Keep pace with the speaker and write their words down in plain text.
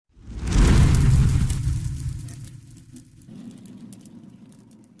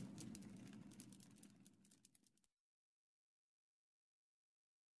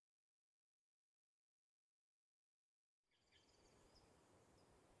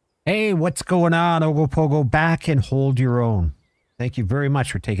Hey, what's going on? OGOPOGO back and hold your own. Thank you very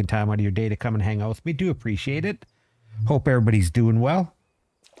much for taking time out of your day to come and hang out with me. Do appreciate it. Hope everybody's doing well.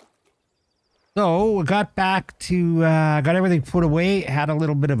 So, we got back to, got everything put away, had a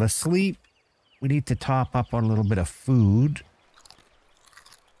little bit of a sleep. We need to top up on a little bit of food.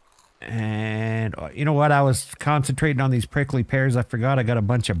 And, you know what? I was concentrating on these prickly pears. I forgot I got a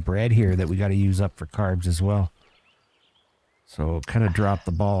bunch of bread here that we got to use up for carbs as well. So, kind of dropped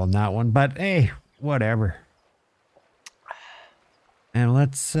the ball on that one. But, hey, whatever. And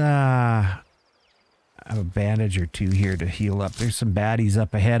let's, have a bandage or two here to heal up. There's some baddies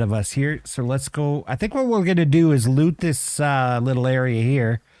up ahead of us here. So, let's go. I think what we're going to do is loot this little area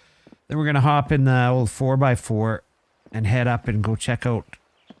here. Then we're going to hop in the old 4x4 and head up and go check out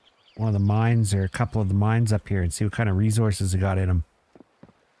one of the mines or a couple of the mines up here and see what kind of resources they got in them.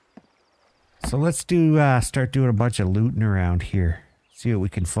 So let's do start doing a bunch of looting around here. See what we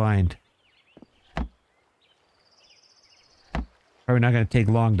can find. Probably not going to take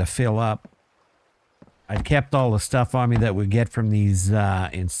long to fill up. I kept all the stuff on me that we get from these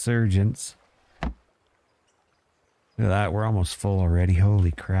insurgents. Look at that, we're almost full already.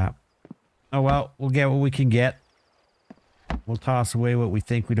 Holy crap. Oh well, we'll get what we can get. We'll toss away what we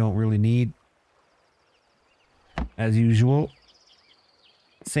think we don't really need. As usual.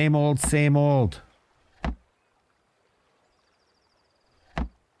 Same old, same old.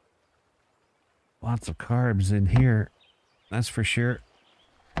 Lots of carbs in here. That's for sure.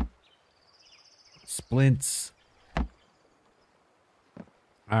 Splints.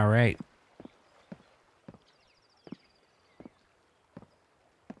 All right.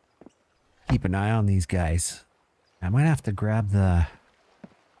 Keep an eye on these guys. I might have to grab the...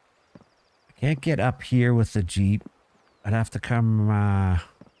 I can't get up here with the Jeep. I'd have to come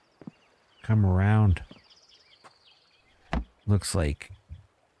around. Looks like.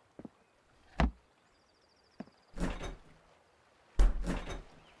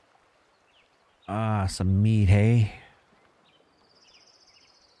 Some meat, hey?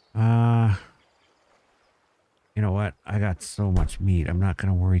 You know what? I got so much meat. I'm not going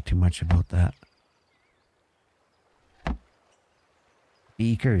to worry too much about that.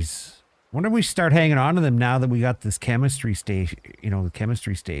 Beakers. Wonder if we start hanging on to them now that we got this chemistry station, you know, the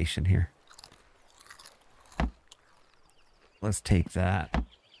chemistry station here. Let's take that. A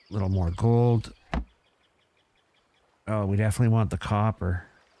little more gold. Oh, we definitely want the copper.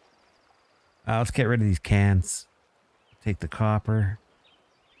 Let's get rid of these cans. Take the copper.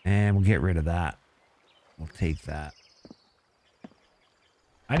 And we'll get rid of that. We'll take that.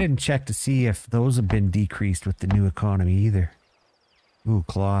 I didn't check to see if those have been decreased with the new economy either. Ooh,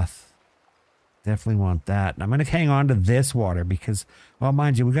 cloth. Definitely want that. And I'm going to hang on to this water because, well,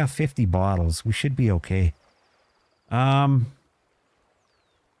 mind you, we got 50 bottles. We should be okay. Actually,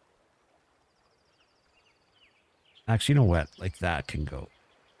 you know what? Like that can go.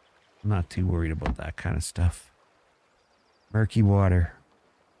 I'm not too worried about that kind of stuff. Murky water.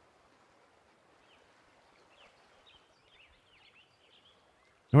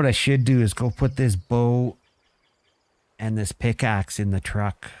 You know what I should do is go put this bow and this pickaxe in the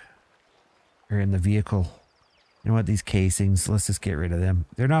truck. Or in the vehicle. You know what? These casings, let's just get rid of them.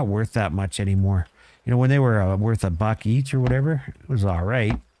 They're not worth that much anymore. You know, when they were worth $1 each or whatever, it was all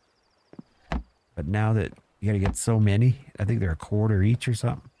right. But now that you got to get so many, I think they're $1/4 each or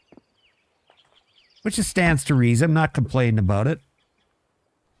something. Which just stands to reason. I'm not complaining about it.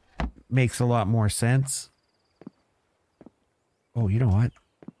 Makes a lot more sense. Oh, you know what?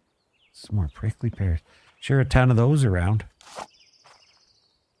 Some more prickly pears. Sure, a ton of those around.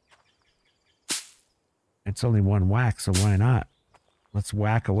 It's only one whack, so why not? Let's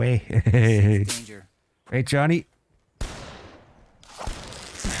whack away. Danger. Right, Johnny?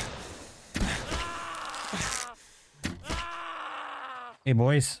 Hey,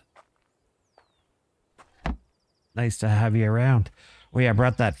 boys. Nice to have you around. Oh, yeah, I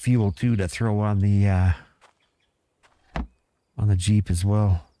brought that fuel, too, to throw on the Jeep as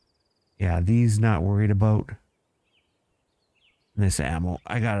well. Yeah, these not worried about. This ammo.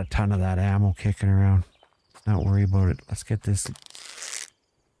 I got a ton of that ammo kicking around. Not worry about it. Let's get this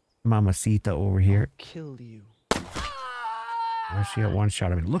mamacita over here. Kill you. Oh, she got one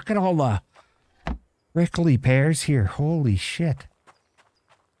shot of it. Look at all the prickly pears here. Holy shit.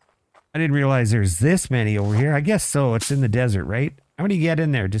 I didn't realize there's this many over here. I guess so. It's in the desert, right? How many you get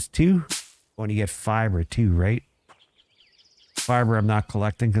in there? Just 2? When you get fiber, 2, right? Fiber I'm not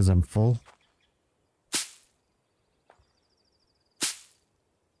collecting because I'm full.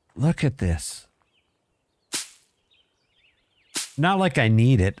 Look at this. Not like I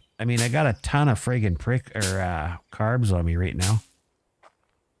need it. I mean, I got a ton of friggin' carbs on me right now.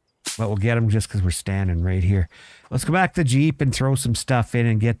 But we'll get them just because we're standing right here. Let's go back to the Jeep and throw some stuff in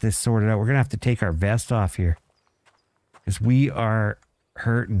and get this sorted out. We're going to have to take our vest off here. Because we are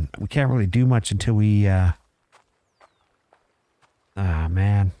hurting. We can't really do much until we... Ah,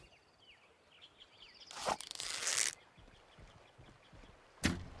 man.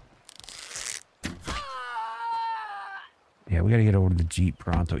 Yeah, we got to get over to the Jeep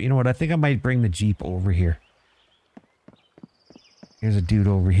pronto. You know what? I think I might bring the Jeep over here. Here's a dude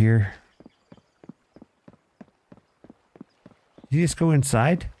over here. Did you just go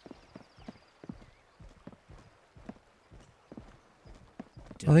inside?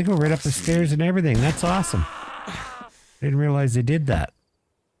 Oh, they go right up the stairs and everything. That's awesome. I didn't realize they did that.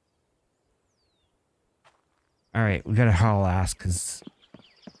 All right, we got to haul ass because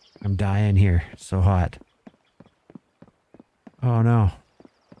I'm dying here. It's so hot. Oh, no.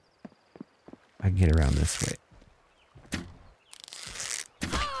 I can get around this way.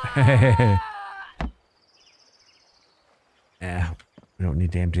 Yeah, we don't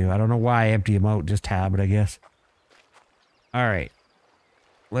need to empty them. I don't know why I empty them out. Just habit, I guess. All right.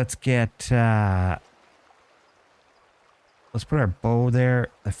 Let's get... let's put our bow there.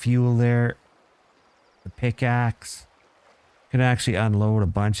 The fuel there. The pickaxe. Can actually unload a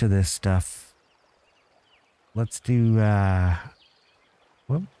bunch of this stuff. Let's do...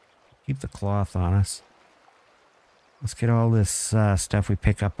 whoop. Keep the cloth on us. Let's get all this stuff we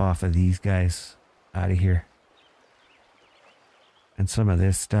pick up off of these guys out of here. And some of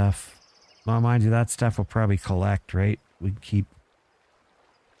this stuff. Well, mind you, that stuff will probably collect, right? We can keep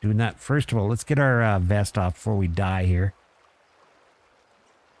doing that. First of all, let's get our vest off before we die here.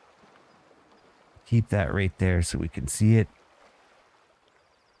 Keep that right there so we can see it.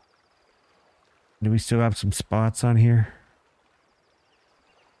 Do we still have some spots on here?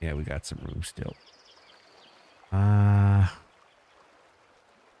 Yeah, we got some room still.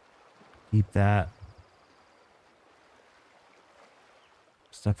 Keep that.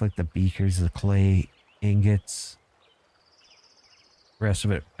 Stuff like the beakers, the clay ingots. The rest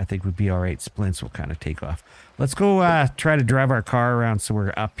of it, I think, would be all right. Splints will kind of take off. Let's go try to drive our car around so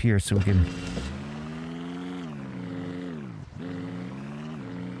we're up here so we can...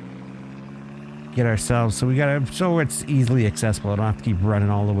 get ourselves... So we gotta... So it's easily accessible. I don't have to keep running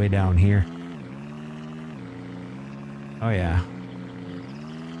all the way down here. Oh, yeah.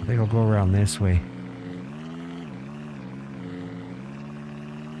 I think I'll go around this way.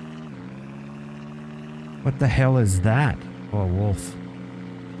 What the hell is that? Oh, a wolf.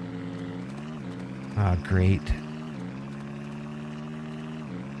 Ah, great.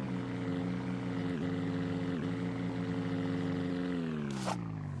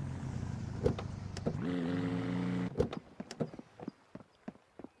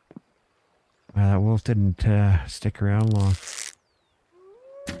 Wow, that wolf didn't stick around long.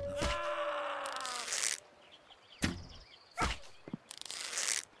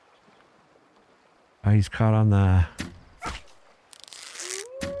 Oh, he's caught on the...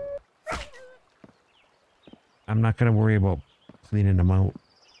 I'm not going to worry about cleaning him out.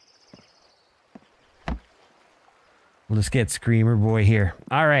 We'll just get Screamer Boy here.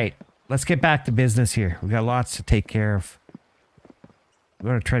 All right, let's get back to business here. We got lots to take care of. We're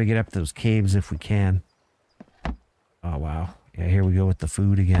going to try to get up those caves if we can. Oh, wow. Yeah, here we go with the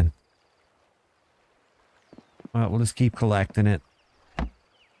food again. Well, we'll just keep collecting it.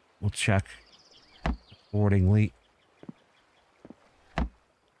 We'll check accordingly.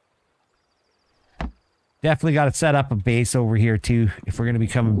 Definitely got to set up a base over here, too, if we're going to be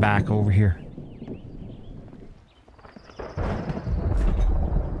coming back over here.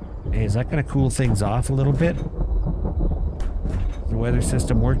 Hey, is that going to cool things off a little bit? Does the weather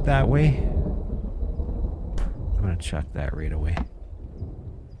system work that way? I'm going to chuck that right away.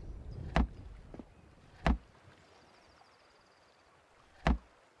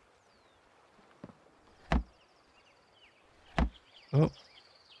 Oh.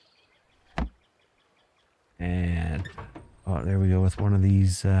 And, oh, there we go with one of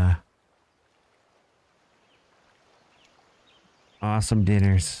these, awesome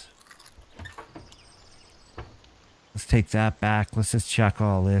dinners. Let's take that back. Let's just chuck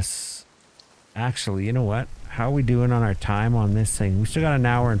all this. Actually, you know what? How are we doing on our time on this thing? We still got an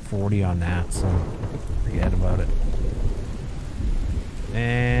hour and 40 on that, so forget about it.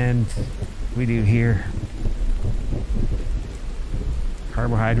 And we do here.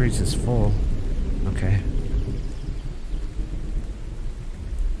 Carbohydrates is full. Okay.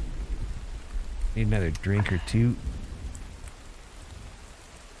 Need another drink or two.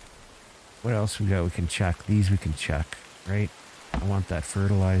 What else we got we can chuck? These we can chuck, right? I want that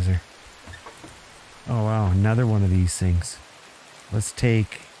fertilizer. Oh wow, another one of these things. Let's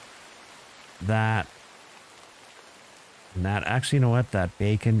take that. And that. Actually, you know what? That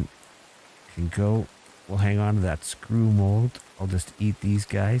bacon can go. We'll hang on to that screw mold. I'll just eat these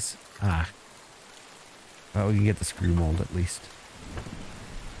guys. Ah. Well, we can get the screw mold at least.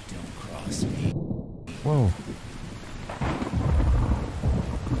 Don't cross me. Whoa.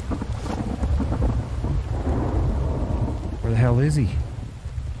 Where the hell is he?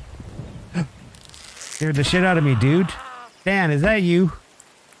 Scared the shit out of me, dude. Dan, is that you?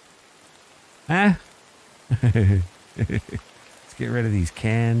 Huh? Let's get rid of these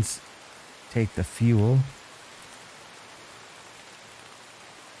cans. Take the fuel.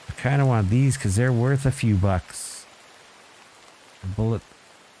 I kind of want these because they're worth a few bucks. The bullet.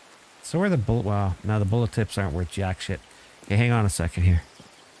 So are the bullet. Wow. Now the bullet tips aren't worth jack shit. Okay, hang on a second here.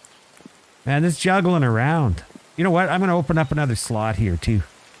 Man, this juggling around. You know what? I'm going to open up another slot here too.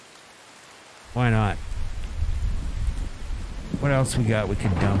 Why not? What else we got we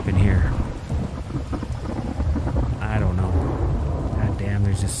could dump in here? I don't know. God damn,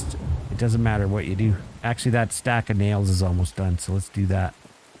 there's just... It doesn't matter what you do. Actually, that stack of nails is almost done, so let's do that.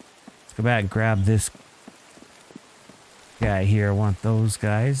 Let's go back and grab this guy here. I want those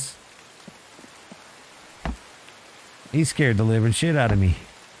guys. He scared the living shit out of me.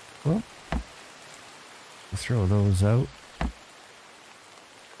 Well, we'll throw those out.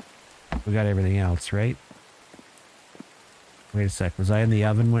 We got everything else, right? Wait a sec. Was I in the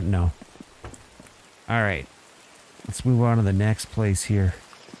oven? What? No. Alright. Let's move on to the next place here.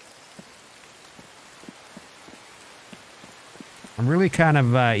 I'm really kind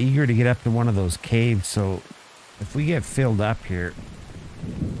of eager to get up to one of those caves, so if we get filled up here,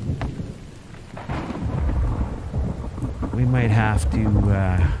 we might have to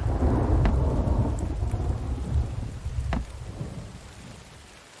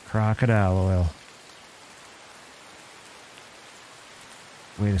crocodile oil.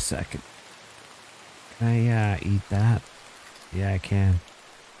 Wait a second. Can I eat that? Yeah, I can.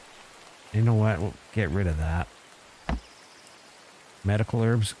 You know what? We'll get rid of that. Medical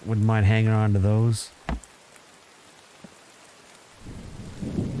herbs. Wouldn't mind hanging on to those.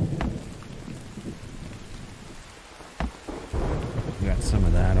 We got some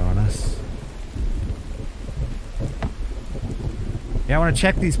of that on us. Yeah, I want to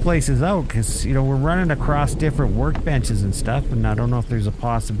check these places out because, you know, we're running across different workbenches and stuff, and I don't know if there's a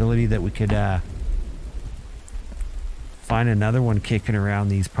possibility that we could find another one kicking around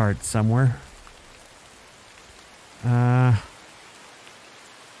these parts somewhere. I'm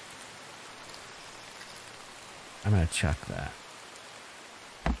gonna chuck that.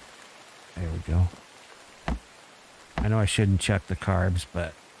 There we go. I know I shouldn't chuck the carbs,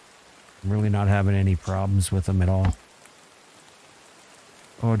 but I'm really not having any problems with them at all.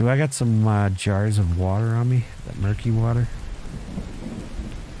 Oh, do I got some jars of water on me? That murky water?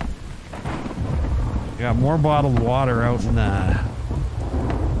 Got more bottled water out in the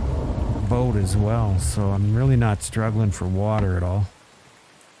boat as well, so I'm really not struggling for water at all.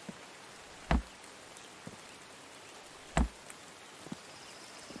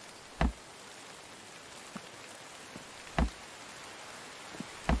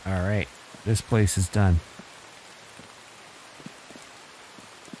 Alright, this place is done.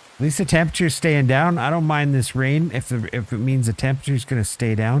 At least the temperature's staying down. I don't mind this rain if it means the temperature's going to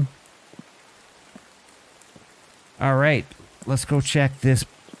stay down. All right, let's go check this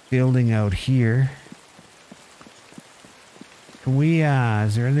building out here. Can we,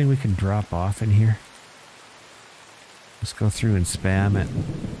 is there anything we can drop off in here? Let's go through and spam it.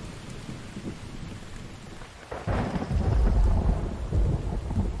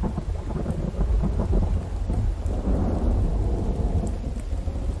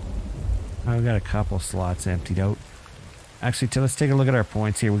 I've got a couple slots emptied out. Actually, let's take a look at our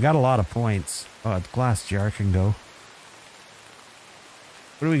points here. We got a lot of points. Oh, the glass jar can go.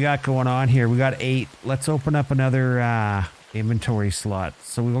 What do we got going on here? We got 8. Let's open up another inventory slot.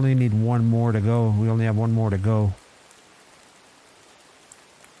 So we only need one more to go. We only have one more to go.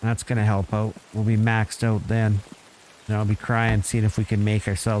 That's going to help out. We'll be maxed out then. And I'll be crying, seeing if we can make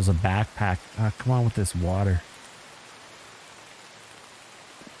ourselves a backpack. Come on with this water.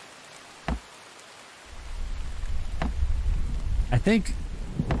 I think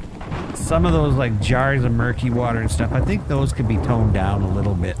some of those like jars of murky water and stuff, I think those could be toned down a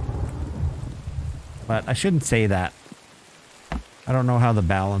little bit. But I shouldn't say that. I don't know how the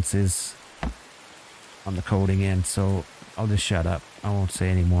balance is on the coating end, so I'll just shut up. I won't say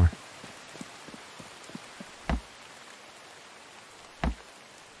anymore.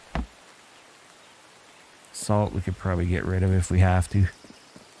 Salt we could probably get rid of if we have to.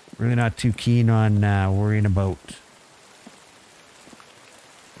 Really not too keen on worrying about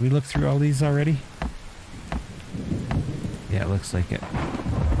We looked through all these already? Yeah, it looks like it.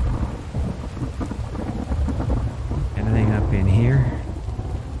 Anything up in here?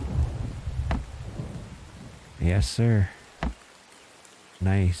 Yes, sir.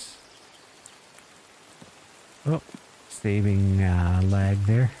 Nice. Oh, saving lag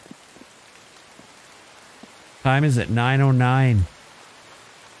there. Time is at 9:09.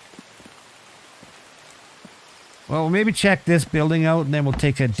 Well, maybe check this building out and then we'll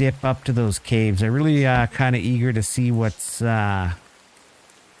take a dip up to those caves. I'm really kind of eager to see what's going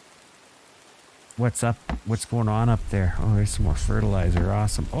on up there. Oh, there's some more fertilizer.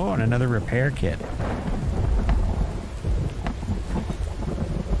 Awesome. Oh, and another repair kit.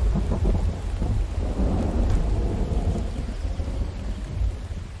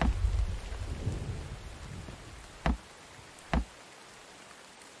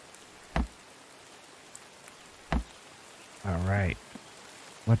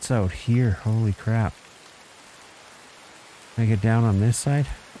 What's out here? Holy crap. Can I get down on this side?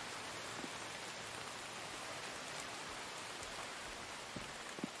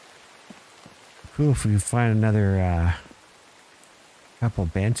 Cool if we can find another couple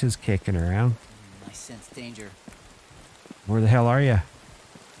benches kicking around. I sense danger. Where the hell are you?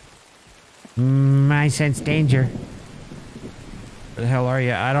 I sense danger. Where the hell are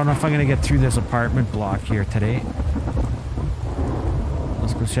you? I don't know if I'm going to get through this apartment block here today.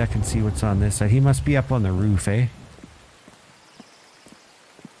 Let's go check and see what's on this side. He must be up on the roof, eh?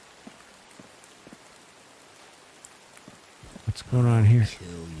 What's going on here?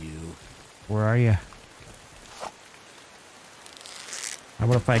 Kill you. Where are you? How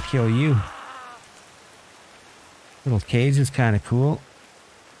about if I kill you? Little cage is kind of cool.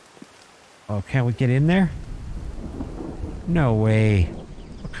 Oh, can't we get in there? No way.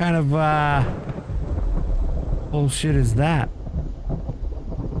 What kind of bullshit is that?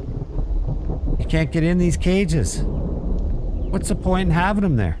 You can't get in these cages. What's the point in having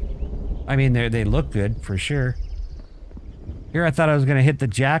them there? I mean, they look good for sure. Here, I thought I was going to hit the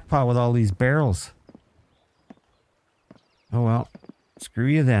jackpot with all these barrels. Oh well, screw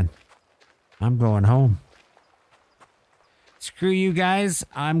you then. I'm going home. Screw you guys,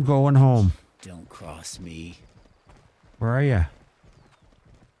 I'm going home. Don't cross me. Where are you?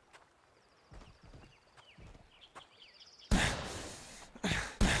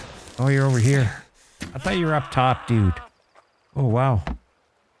 Oh, you're over here. I thought you were up top, dude. Oh, wow.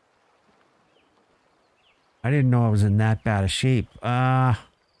 I didn't know I was in that bad a shape. Let's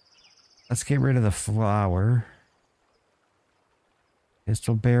get rid of the flour.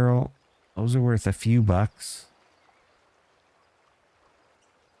 Pistol barrel. Those are worth a few bucks.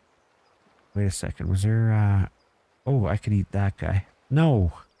 Wait a second. Was there, oh, I could eat that guy.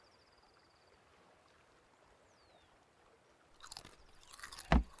 No.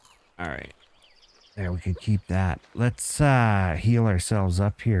 All right. There, we can keep that. Let's heal ourselves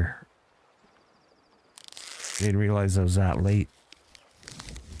up here. Didn't realize I was that late.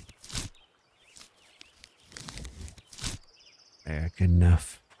 There, good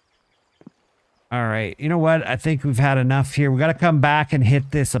enough. All right. You know what? I think we've had enough here. We got to come back and hit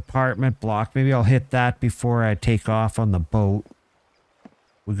this apartment block. Maybe I'll hit that before I take off on the boat.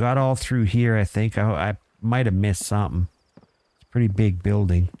 We got all through here, I think. I might have missed something. It's a pretty big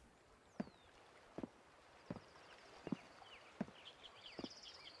building.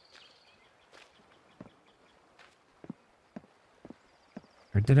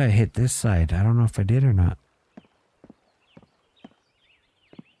 Or did I hit this side? I don't know if I did or not.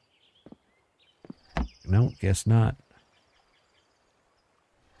 No, guess not.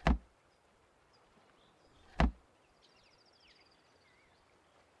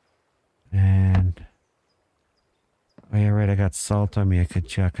 And... oh yeah, right, I got salt on me I could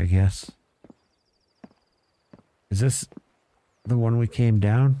chuck, I guess. Is this the one we came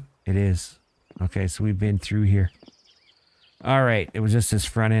down? It is. Okay, so we've been through here. All right, it was just this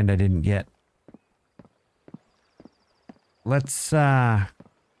front end I didn't get. Let's go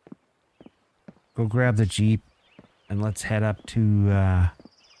grab the Jeep and let's head up to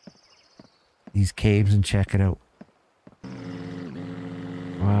these caves and check it out.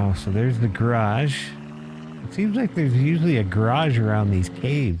 Wow, so there's the garage. It seems like there's usually a garage around these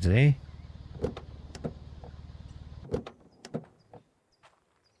caves, eh? Let's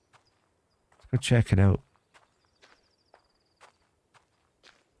go check it out.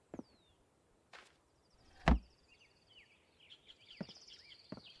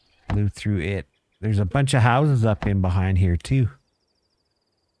 Loot through it. There's a bunch of houses up in behind here too.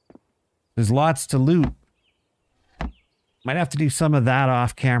 There's lots to loot. Might have to do some of that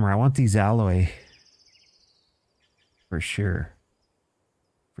off camera. I want these alloy. For sure.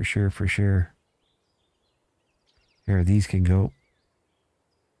 For sure, for sure. Here, these can go.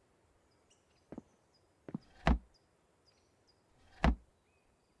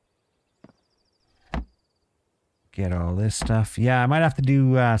 Get all this stuff. Yeah, I might have to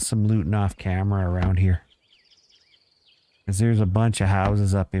do some looting off camera around here. Because there's a bunch of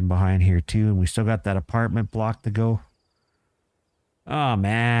houses up in behind here too. And we still got that apartment block to go. Oh,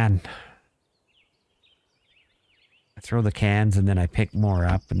 man. I throw the cans and then I pick more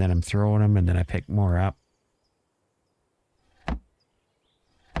up. And then I'm throwing them and then I pick more up.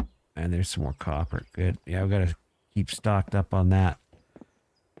 And there's some more copper. Good. Yeah, we got to keep stocked up on that.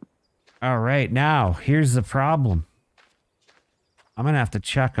 All right, now, here's the problem. I'm going to have to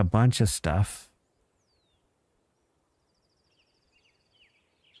chuck a bunch of stuff.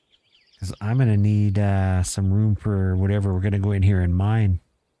 Because I'm going to need some room for whatever we're going to go in here and mine.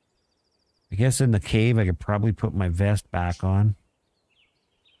 I guess in the cave, I could probably put my vest back on.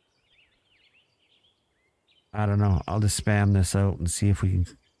 I don't know. I'll just spam this out and see if we can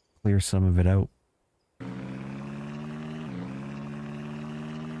clear some of it out.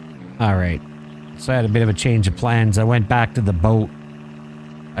 All right. So I had a bit of a change of plans. I went back to the boat.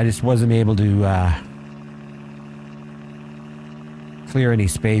 I just wasn't able to clear any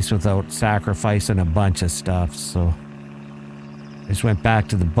space without sacrificing a bunch of stuff. So I just went back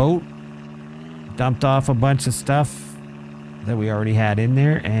to the boat, dumped off a bunch of stuff that we already had in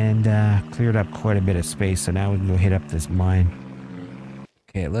there, and cleared up quite a bit of space. So now we can go hit up this mine.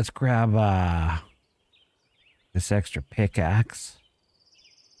 Okay, let's grab this extra pickaxe.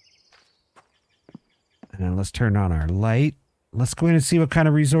 And then let's turn on our light. Let's go in and see what kind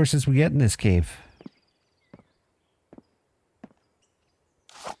of resources we get in this cave.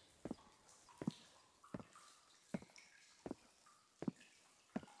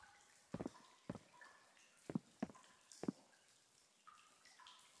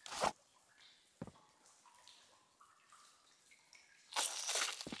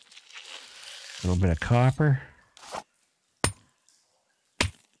 A little bit of copper.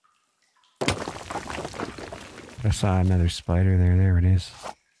 I saw another spider there. There it is.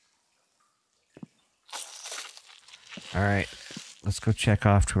 All right. Let's go check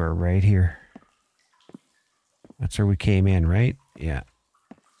off to our right here. That's where we came in, right? Yeah.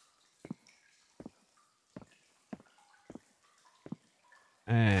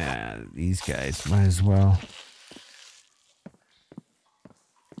 These guys might as well.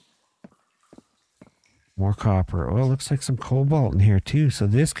 More copper. Oh, looks like some cobalt in here too. So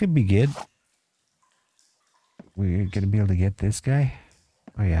this could be good. We're going to be able to get this guy?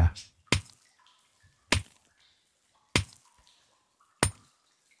 Oh, yeah.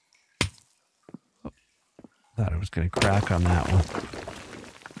 Oh, thought I was going to crack on that one.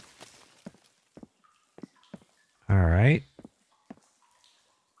 All right.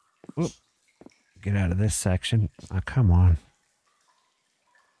 Whoop. Get out of this section. Oh, come on.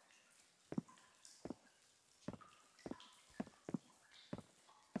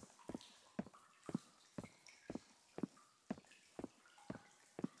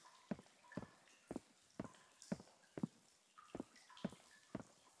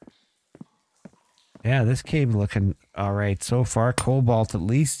 Yeah, this cave looking all right so far. Cobalt at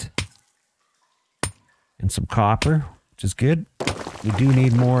least. And some copper, which is good. We do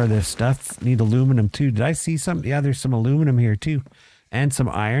need more of this stuff. Need aluminum too. Did I see some? Yeah, there's some aluminum here too. And some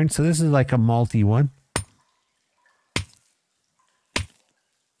iron. So this is like a multi one.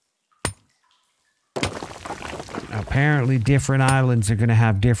 Apparently different islands are going to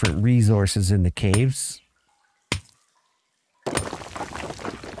have different resources in the caves.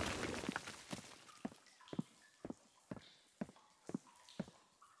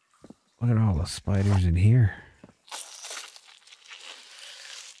 Look at all the spiders in here.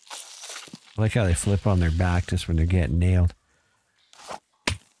 I like how they flip on their back just when they're getting nailed.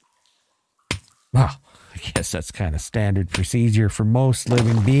 Well, I guess that's kind of standard procedure for most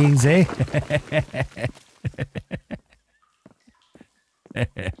living beings, eh?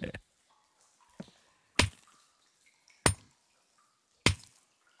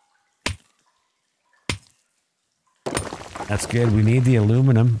 That's good. We need the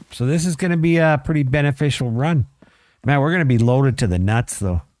aluminum. So this is going to be a pretty beneficial run. Man, we're going to be loaded to the nuts,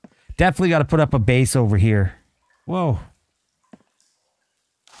 though. Definitely got to put up a base over here. Whoa.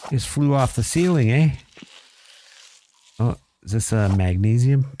 Just flew off the ceiling, eh? Oh, is this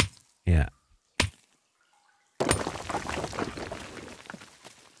magnesium? Yeah.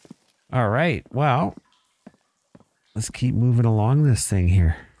 All right. Well, let's keep moving along this thing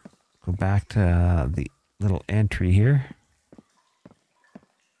here. Go back to the little entry here.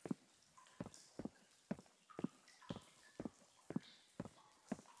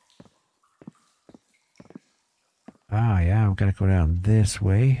 Ah, yeah, I'm gonna go down this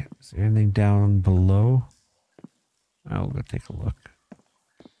way. Is there anything down below? I'll go take a look.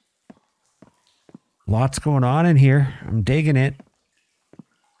 Lots going on in here. I'm digging it.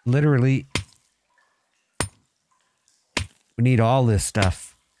 Literally. We need all this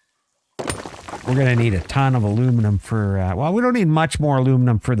stuff. We're gonna need a ton of aluminum for. Well, we don't need much more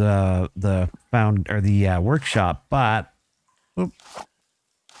aluminum for the workshop, but oop,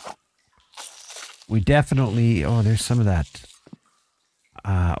 we definitely. Oh, there's some of that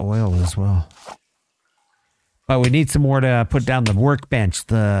oil as well. But we need some more to put down the workbench,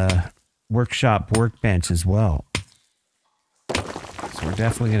 the workshop workbench as well. So we're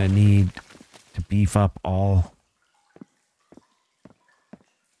definitely gonna need to beef up all.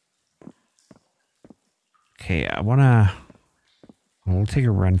 Okay, we'll take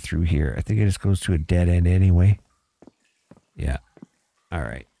a run through here. I think it just goes to a dead end anyway. Yeah. All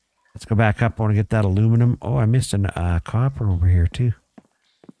right. Let's go back up. I want to get that aluminum. Oh, I missed a copper over here too.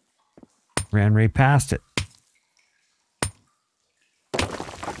 Ran right past it.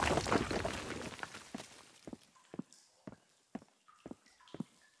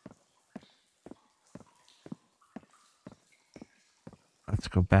 Let's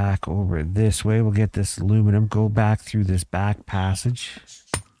go back over this way. We'll get this aluminum. Go back through this back passage.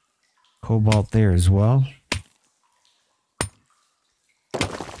 Cobalt there as well.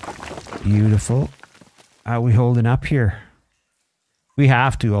 Beautiful. How are we holding up here? We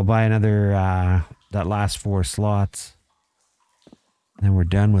have to. I'll buy another, that last 4 slots. Then we're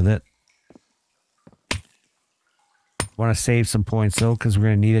done with it. Want to save some points though, because we're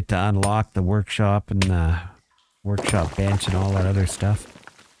going to need it to unlock the workshop and the workshop bench and all that other stuff.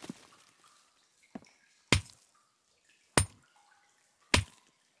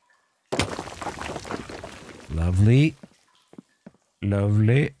 Lovely.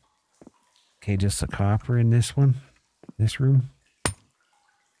 Lovely. Okay, just a copper in this one. This room.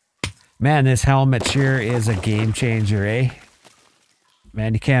 Man, this helmet sure is a game changer, eh?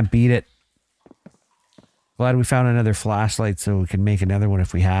 Man, you can't beat it. Glad we found another flashlight so we can make another one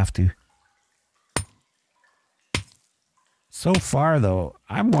if we have to. So far, though,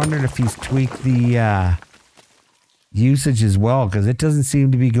 I'm wondering if he's tweaked the usage as well, because it doesn't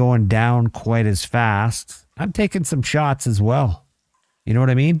seem to be going down quite as fast. I'm taking some shots as well. You know what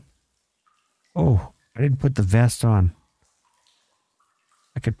I mean? Oh, I didn't put the vest on.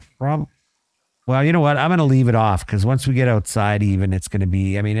 I could probably... Well, you know what? I'm going to leave it off, because once we get outside even, it's going to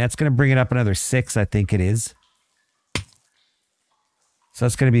be... I mean, that's going to bring it up another 6, I think it is. So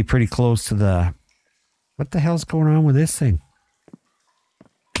that's going to be pretty close to the... What the hell's going on with this thing?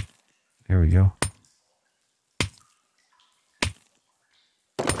 There we go.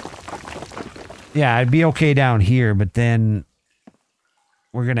 Yeah, I'd be okay down here, but then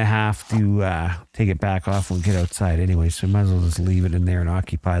we're going to have to take it back off when we get outside anyway, so we might as well just leave it in there and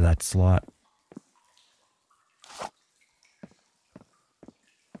occupy that slot.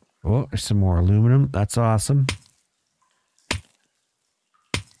 Oh, there's some more aluminum. That's awesome.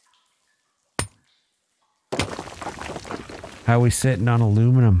 How are we sitting on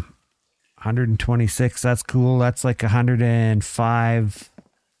aluminum? 126. That's cool. That's like 105.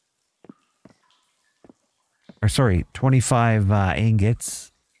 Or sorry, 25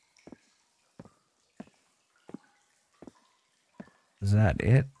 ingots. Is that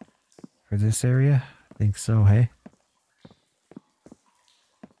it for this area? I think so, hey?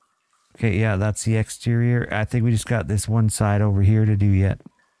 Okay, yeah, that's the exterior. I think we just got this one side over here to do yet.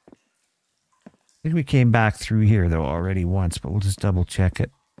 I think we came back through here, though, already once, but we'll just double check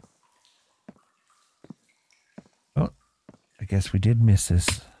it. Oh, I guess we did miss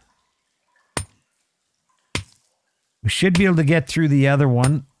this. We should be able to get through the other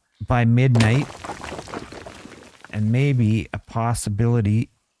one by midnight. And maybe a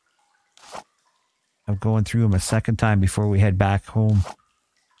possibility of going through them a second time before we head back home.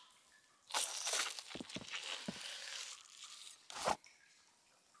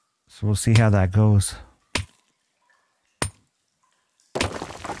 So we'll see how that goes.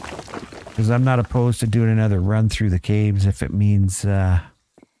 Because I'm not opposed to doing another run through the caves if it means going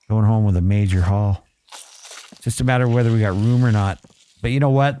home with a major haul. Just a matter of whether we got room or not. But you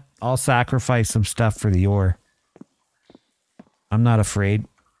know what? I'll sacrifice some stuff for the ore. I'm not afraid.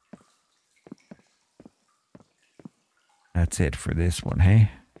 That's it for this one,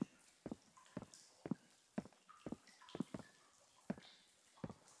 hey?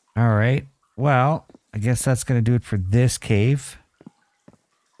 All right. Well, I guess that's going to do it for this cave.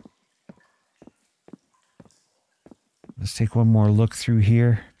 Let's take one more look through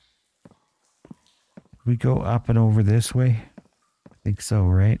here. We go up and over this way? I think so,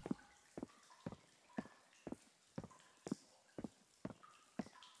 right?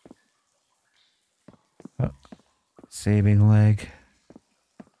 Saving leg.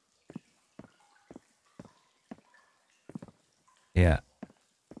 Yeah.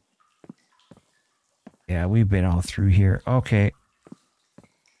 Yeah, we've been all through here. Okay.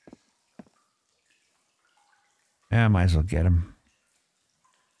 Yeah, I might as well get him.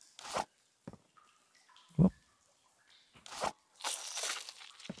 Whoop.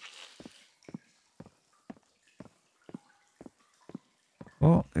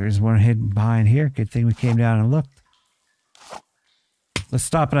 Oh, there's one hidden behind here. Good thing we came down and looked. Let's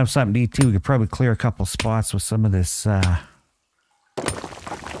stop and have something to eat too. We could probably clear a couple spots with some of this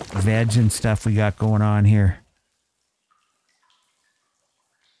veg and stuff we got going on here.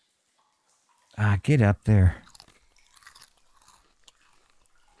 Get up there.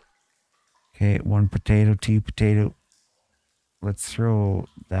 Okay, 1 potato, 2 potato. Let's throw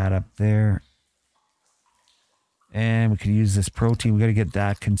that up there. And we could use this protein. We got to get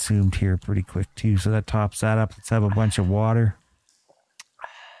that consumed here pretty quick too. So that tops that up. Let's have a bunch of water.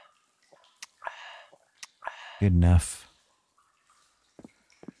 Good enough.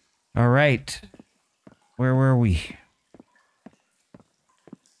 All right. Where were we?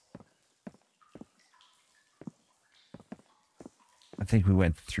 I think we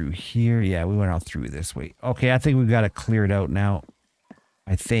went through here. Yeah, we went all through this way. Okay, I think we got it cleared out now.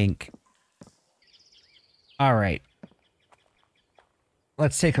 I think. All right.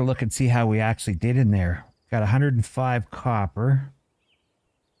 Let's take a look and see how we actually did in there. Got 105 copper.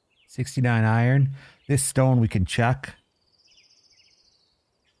 69 iron. This stone we can chuck.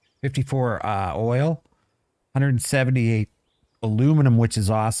 54 oil. 178 aluminum, which is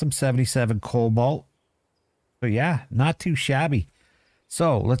awesome. 77 cobalt. So yeah, not too shabby.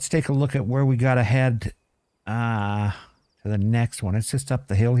 So let's take a look at where we got to head to the next one. It's just up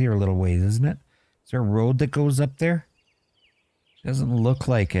the hill here a little ways, isn't it? Is there a road that goes up there? Doesn't look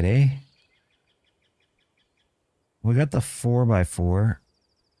like it, eh? We got the 4x4.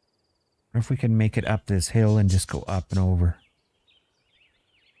 Or if we can make it up this hill and just go up and over.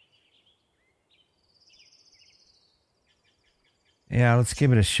 Yeah, let's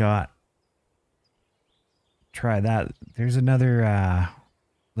give it a shot. Try that. There's another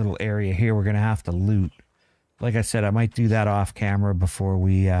little area here we're going to have to loot. Like I said, I might do that off camera before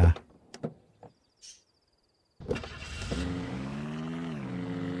we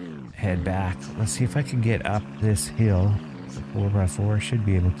head back. Let's see if I can get up this hill. It's a 4x4. I should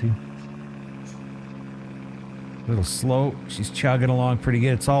be able to. A little slow. She's chugging along pretty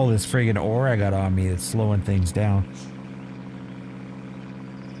good. It's all this friggin' ore I got on me that's slowing things down.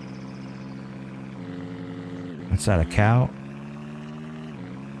 What's that, a cow?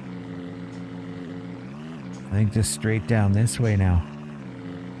 I think just straight down this way now.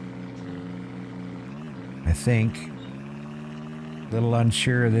 I think. A little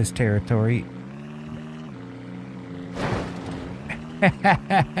unsure of this territory.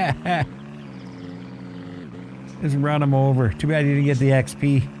 Just run him over. Too bad you didn't get the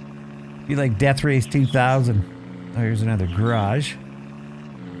XP. Be like Death Race 2000. Oh, here's another garage.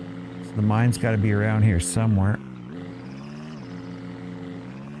 So the mine's got to be around here somewhere.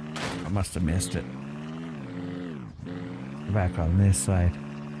 I must have missed it. Go back on this side.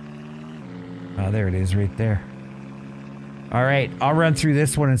 Oh, there it is right there. All right, I'll run through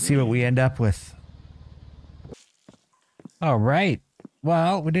this one and see what we end up with. All right.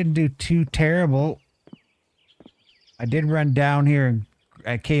 Well, we didn't do too terrible. I did run down here and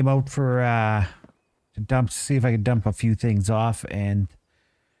I came out for to see if I could dump a few things off and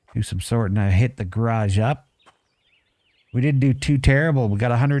do some sorting. I hit the garage up. We didn't do too terrible. We got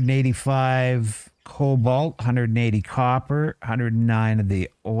 185 cobalt, 180 copper, 109 of the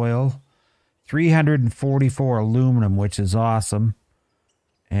oil, 344 aluminum, which is awesome,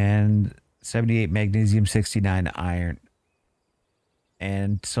 and 78 magnesium, 69 iron.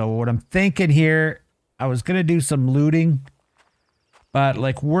 And so what I'm thinking here, I was going to do some looting, but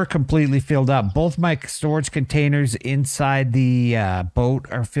like we're completely filled up. Both my storage containers inside the boat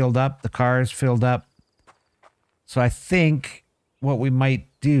are filled up. The car is filled up. So I think what we might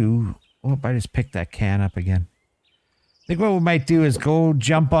do... Oh, I just picked that can up again. I think what we might do is go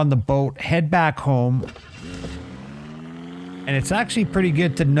jump on the boat, head back home. And it's actually pretty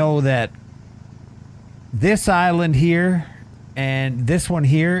good to know that this island here and this one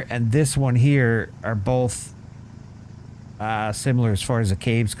here and this one here are both similar as far as the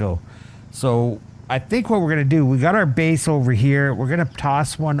caves go. So I think what we're going to do, we got our base over here. We're going to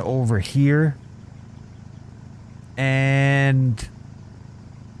toss one over here. And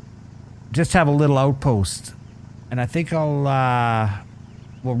just have a little outpost. And I think we'll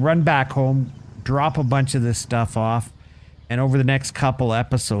run back home, drop a bunch of this stuff off, and over the next couple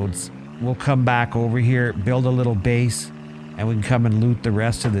episodes, we'll come back over here, build a little base, and we can come and loot the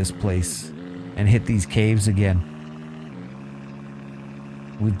rest of this place and hit these caves again.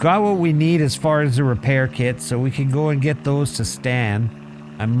 We've got what we need as far as the repair kits, so we can go and get those to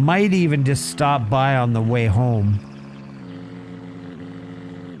Stan. I might even just stop by on the way home.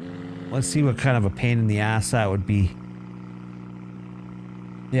 Let's see what kind of a pain in the ass that would be.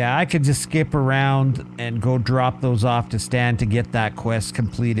 Yeah, I could just skip around and go drop those off to Stan to get that quest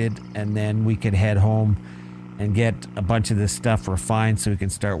completed, and then we could head home and get a bunch of this stuff refined so we can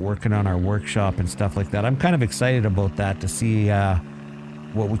start working on our workshop and stuff like that. I'm kind of excited about that to see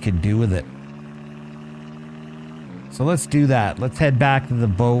what we can do with it. So let's do that. Let's head back to the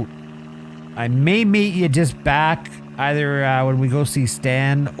boat. I may meet you just back either when we go see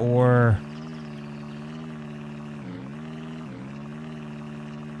Stan or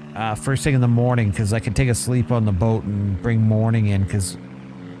first thing in the morning, because I can take a sleep on the boat and bring morning in, because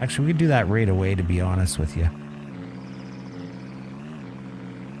actually we could do that right away, to be honest with you.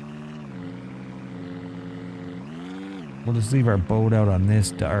 We'll just leave our boat out on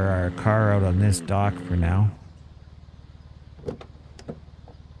this, or our car out on this dock for now.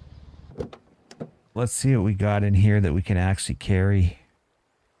 Let's see what we got in here that we can actually carry.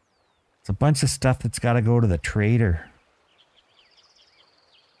 It's a bunch of stuff that's got to go to the trader.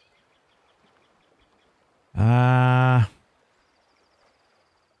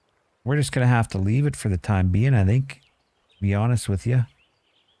 We're just going to have to leave it for the time being, I think, to be honest with you.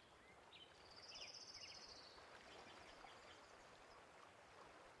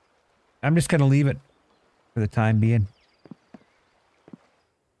 I'm just going to leave it for the time being.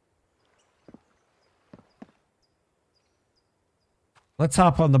 Let's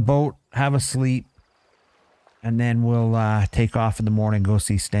hop on the boat, have a sleep, and then we'll take off in the morning, go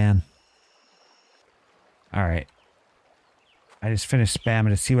see Stan. All right. I just finished spamming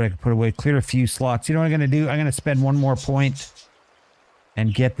to see what I can put away. Clear a few slots. You know what I'm going to do? I'm going to spend one more point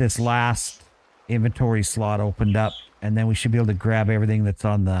and get this last inventory slot opened up, and then we should be able to grab everything that's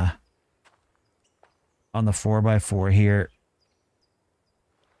on the 4x4 here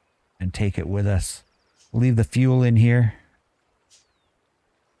and take it with us. We'll leave the fuel in here.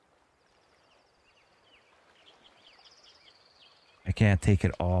 I can't take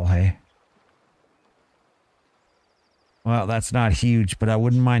it all, hey? Well, that's not huge, but I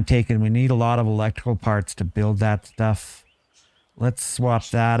wouldn't mind taking... We need a lot of electrical parts to build that stuff. Let's swap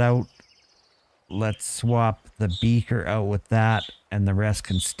that out. Let's swap the beaker out with that, and the rest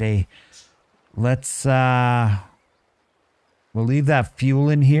can stay. Let's, we'll leave that fuel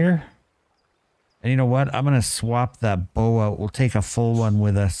in here. And you know what? I'm going to swap that bow out. We'll take a full one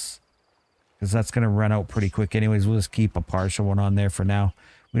with us, because that's going to run out pretty quick anyways. We'll just keep a partial one on there for now.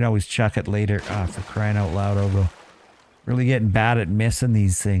 We'd always chuck it later. Ah, for crying out loud, Ogo. Really getting bad at missing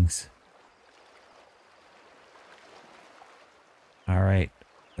these things. All right.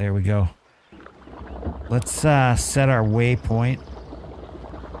 There we go. Let's set our waypoint.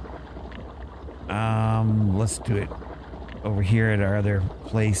 Let's do it over here at our other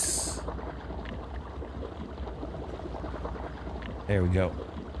place. There we go.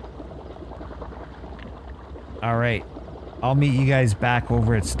 All right. I'll meet you guys back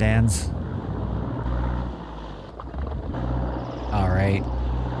over at Stan's. All right.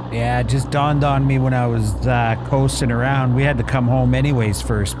 Yeah, it just dawned on me when I was coasting around. We had to come home anyways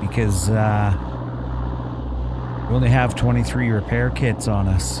first because we only have 23 repair kits on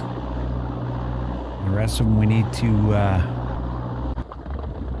us. The rest of them we need to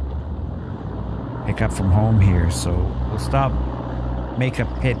pick up from home here. So we'll make a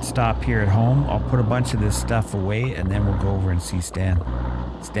pit stop here at home. I'll put a bunch of this stuff away and then we'll go over and see Stan.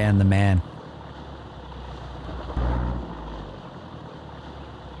 Stan the man.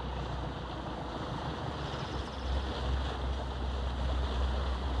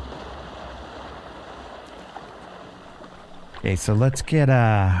 Okay, so let's get,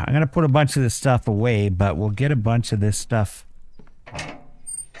 I'm going to put a bunch of this stuff away, but we'll get a bunch of this stuff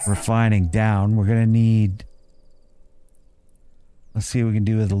refining down. We're going to need, let's see what we can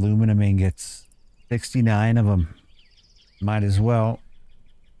do with aluminum ingots. 69 of them. Might as well.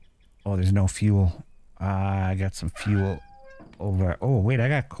 Oh, there's no fuel. I got some fuel over. Oh, wait, I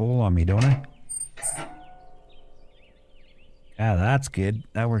got coal on me, don't I? Ah, that's good.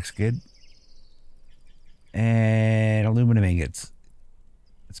 That works good. And aluminum ingots.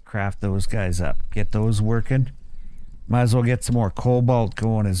 Let's craft those guys up. Get those working. Might as well get some more cobalt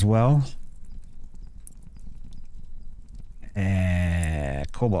going as well. And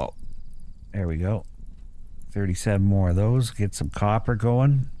cobalt. There we go. 37 more of those. Get some copper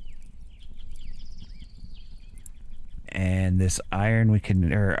going. And this iron we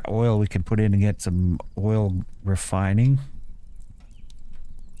can, or oil we can put in and get some oil refining.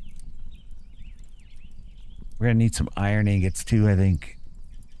 We're gonna need some iron ingots too, I think.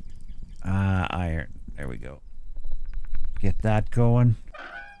 Iron. There we go. Get that going.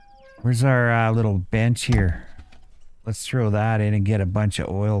 Where's our little bench here? Let's throw that in and get a bunch of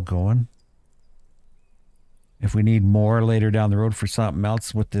oil going. If we need more later down the road for something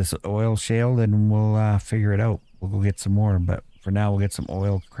else with this oil shale, then we'll figure it out. We'll go get some more, but for now we'll get some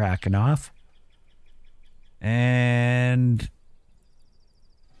oil cracking off. And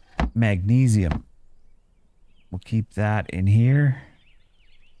magnesium. We'll keep that in here.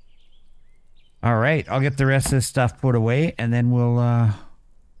 All right, I'll get the rest of this stuff put away, and then we'll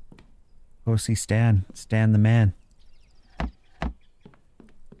go see Stan. Stan the man.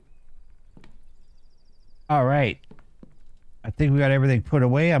 All right. I think we got everything put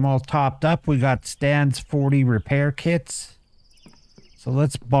away. I'm all topped up. We got Stan's 40 repair kits. So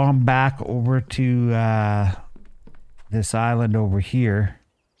let's bomb back over to this island over here.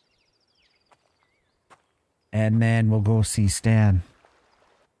 And then we'll go see Stan.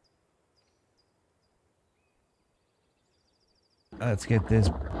 Let's get this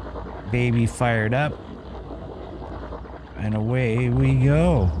baby fired up. And away we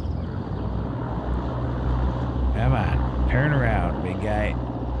go. Come on. Turn around, big guy.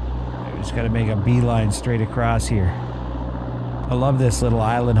 I just got to make a beeline straight across here. I love this little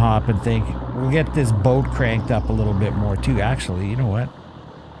island hopping thing. We'll get this boat cranked up a little bit more too. Actually, you know what?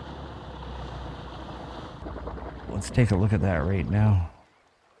 Let's take a look at that right now.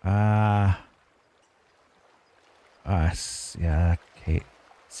 Yeah, okay.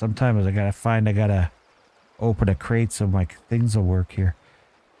 Sometimes I gotta open a crate so my things will work here.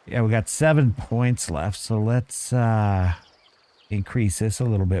 Yeah, we got 7 points left, so let's increase this a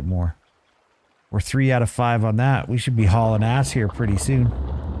little bit more. We're 3 out of 5 on that. We should be hauling ass here pretty soon.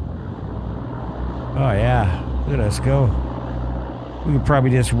 Oh yeah, look at us go. We could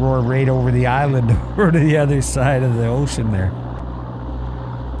probably just roar right over the island or to the other side of the ocean there.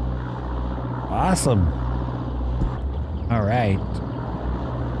 Awesome. All right.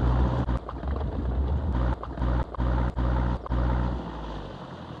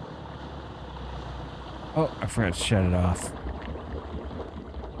 Oh, I forgot to shut it off.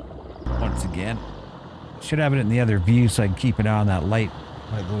 Once again. Should have it in the other view so I can keep it on that light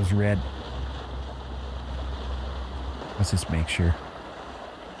when it goes red. Let's just make sure.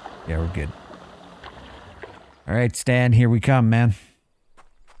 Yeah, we're good. All right, Stan, here we come, man.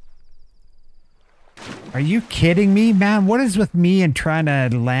 Are you kidding me, man? What is with me and trying to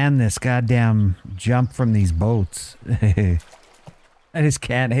land this goddamn jump from these boats? I just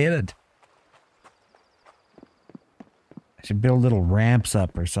can't hit it. I should build little ramps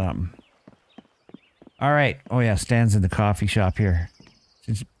up or something. All right. Oh, yeah, Stan's in the coffee shop here.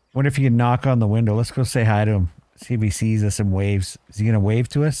 Wonder if you can knock on the window. Let's go say hi to him. See if he sees us and waves. Is he going to wave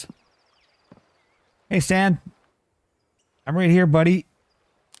to us? Hey, Stan. I'm right here, buddy.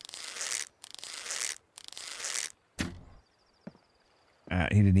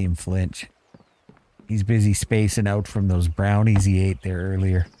 He didn't even flinch. He's busy spacing out from those brownies he ate there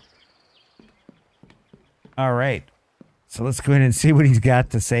earlier. All right. So let's go in and see what he's got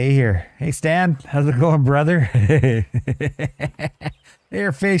to say here. Hey, Stan. How's it going, brother?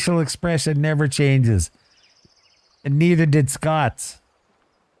 Their facial expression never changes. And neither did Scott's.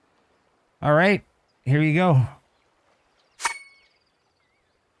 All right. Here you go.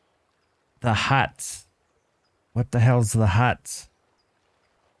 The huts. What the hell's the huts?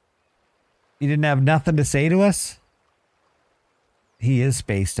 You didn't have nothing to say to us? He is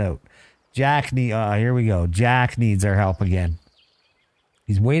spaced out. Jack here we go. Jack needs our help again.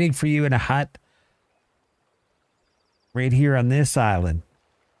 He's waiting for you in a hut right here on this island.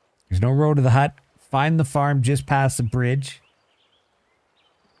 There's no road to the hut. Find the farm just past the bridge.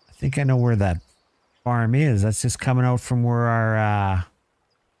 I think I know where that farm is. That's just coming out from where our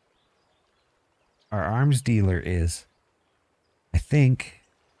arms dealer is. I think.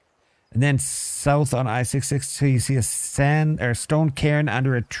 And then south on I-66, so you see a stone cairn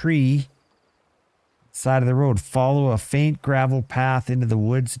under a tree. Side of the road. Follow a faint gravel path into the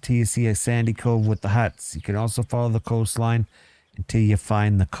woods until you see a sandy cove with the huts. You can also follow the coastline until you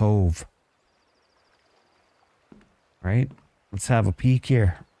find the cove. Right? Let's have a peek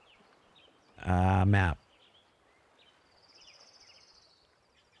here. Map.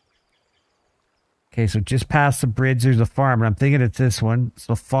 Okay, so just past the bridge, there's a farm, and I'm thinking it's this one.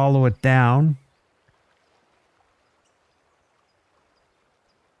 So follow it down.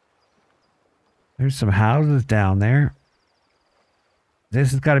 There's some houses down there.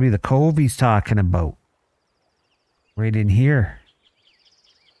 This has got to be the cove he's talking about. Right in here.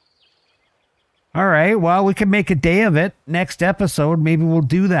 All right, well, we can make a day of it. Next episode, maybe we'll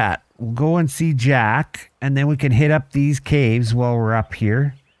do that. We'll go and see Jack, and then we can hit up these caves while we're up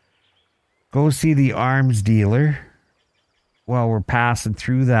here. Go see the arms dealer while we're passing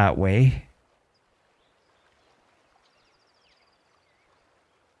through that way.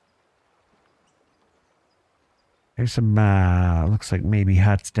 There's some, looks like maybe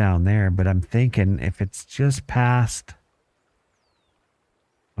huts down there, but I'm thinking if it's just past...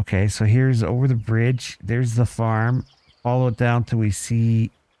 Okay, so here's over the bridge. There's the farm. Follow it down till we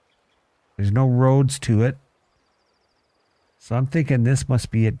see... There's no roads to it. So I'm thinking this must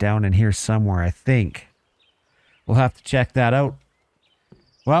be it down in here somewhere, I think. We'll have to check that out.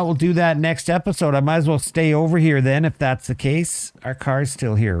 Well, we'll do that next episode. I might as well stay over here then if that's the case. Our car's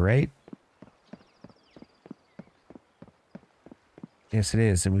still here, right? Yes, it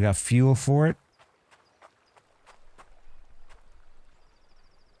is. And we got fuel for it.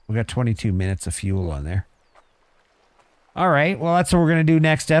 We got 22 minutes of fuel on there. All right. Well, that's what we're going to do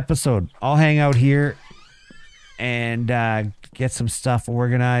next episode. I'll hang out here and get some stuff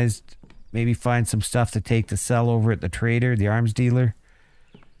organized. Maybe find some stuff to take to sell over at the trader, the arms dealer.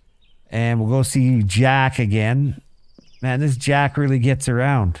 And we'll go see Jack again. Man, this Jack really gets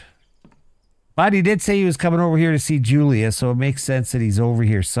around. But he did say he was coming over here to see Julia, so it makes sense that he's over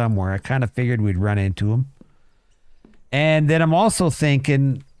here somewhere. I kind of figured we'd run into him. And then I'm also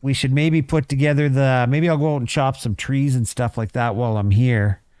thinking... We should maybe put together maybe I'll go out and chop some trees and stuff like that while I'm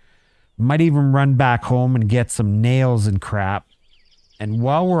here. Might even run back home and get some nails and crap. And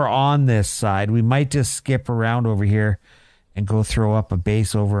while we're on this side, we might just skip around over here and go throw up a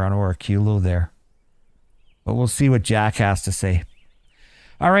base over on Oraculo there. But we'll see what Jack has to say.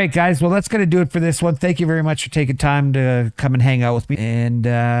 All right, guys. Well, that's going to do it for this one. Thank you very much for taking time to come and hang out with me. And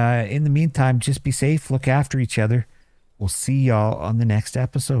in the meantime, just be safe. Look after each other. We'll see y'all on the next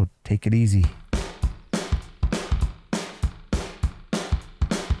episode. Take it easy.